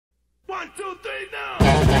1, 2, 3, now.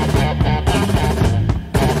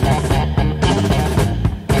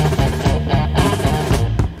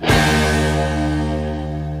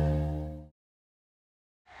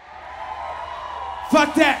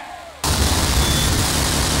 Fuck that.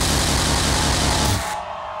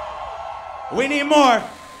 We need more.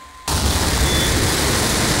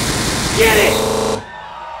 Get it.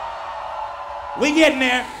 We getting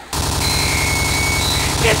there.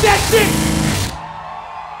 Get that shit.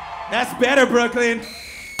 That's better, Brooklyn.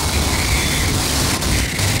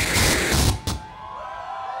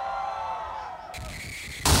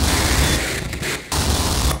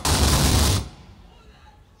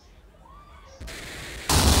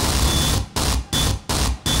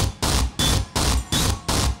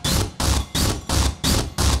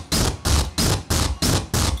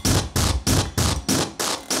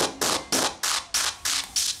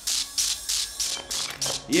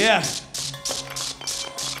 Yeah.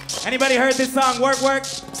 Anybody heard this song, Work, Work?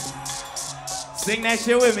 Sing that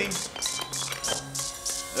shit with me.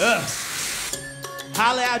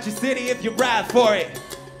 Holla out your city if you ride for it.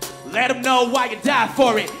 Let them know why you die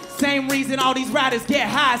for it. Same reason all these riders get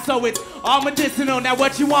high, so it's all medicinal. Now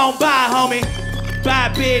what you want, buy, homie?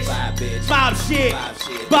 Buy, bitch. Mob shit.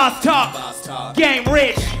 Boss talk. Game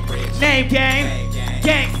rich. Name game.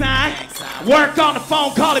 Gang sign. Work on the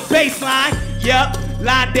phone, call it baseline. Yup.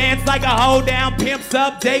 Line dance like a hoe down, pimps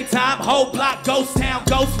up, daytime, whole block, ghost town,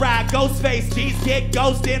 ghost ride, ghost face, G's get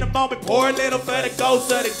ghost in a moment, pour a little for the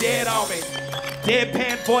ghost of the dead on me.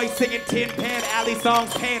 Deadpan voice singing tin pan alley songs,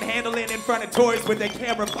 panhandling in front of tourists with their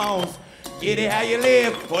camera phones. Get it how you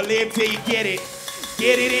live, or live till you get it.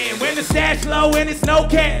 Get it in, when the stash low and it's no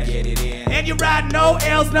cash. Get it in. And you ride no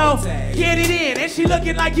L's, no. Get it in, and she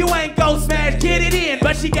looking like you ain't gon' smash. Get it in,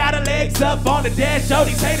 but she got her legs up on the dash. Show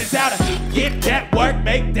these haters how to get that work,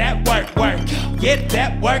 make that work, work. Get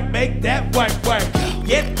that work, make that work, work.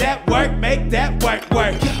 Get that work, make that work,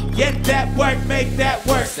 work. Get that work, make that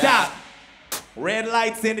work. Stop. Red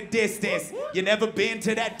lights in the distance. You never been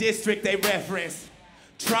to that district they reference.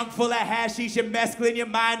 Trunk full of hashish, your mescaline, your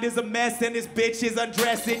mind is a mess, and this bitch is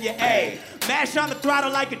undressing your A. Mash on the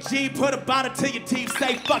throttle like a G, put a bottle to your teeth,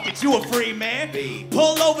 say fuck it, you a free man.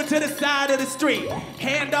 Pull over to the side of the street,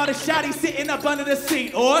 hand on the shotty sitting up under the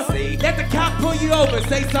seat, or let the cop pull you over,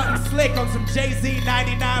 say something slick on some Jay-Z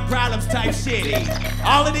 99 Problems type shit.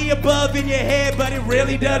 All of the above in your head, but it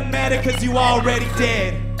really doesn't matter cause you already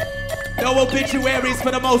dead. No obituaries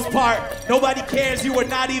for the most part. Nobody cares, you are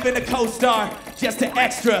not even a co-star. Just an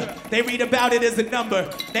extra. They read about it as a number.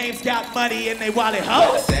 Names got money in they wallet.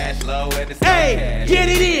 Hey, get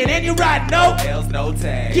it in and you ride no L's, no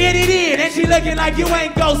tag. Get it in and she looking like you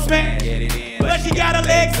ain't ghost man. Get it in, but she got her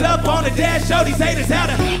legs up on the dash. Show these haters how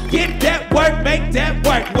to get that work, make that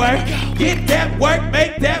work, work. Get that work,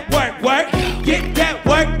 make that work, work. Get that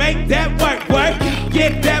work, make that work, work.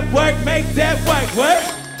 Get that work, make that work, work.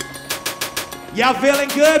 Y'all feeling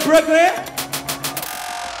good, Brooklyn?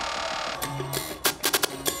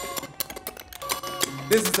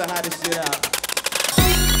 This is the hottest shit out.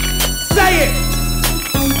 Say it!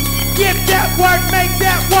 Get that work, make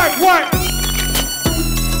that work, work!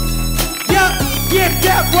 Yup, get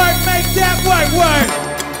that work, make that work, work!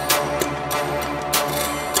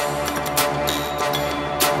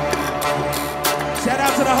 Shout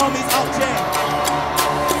out to the homies, Alt J.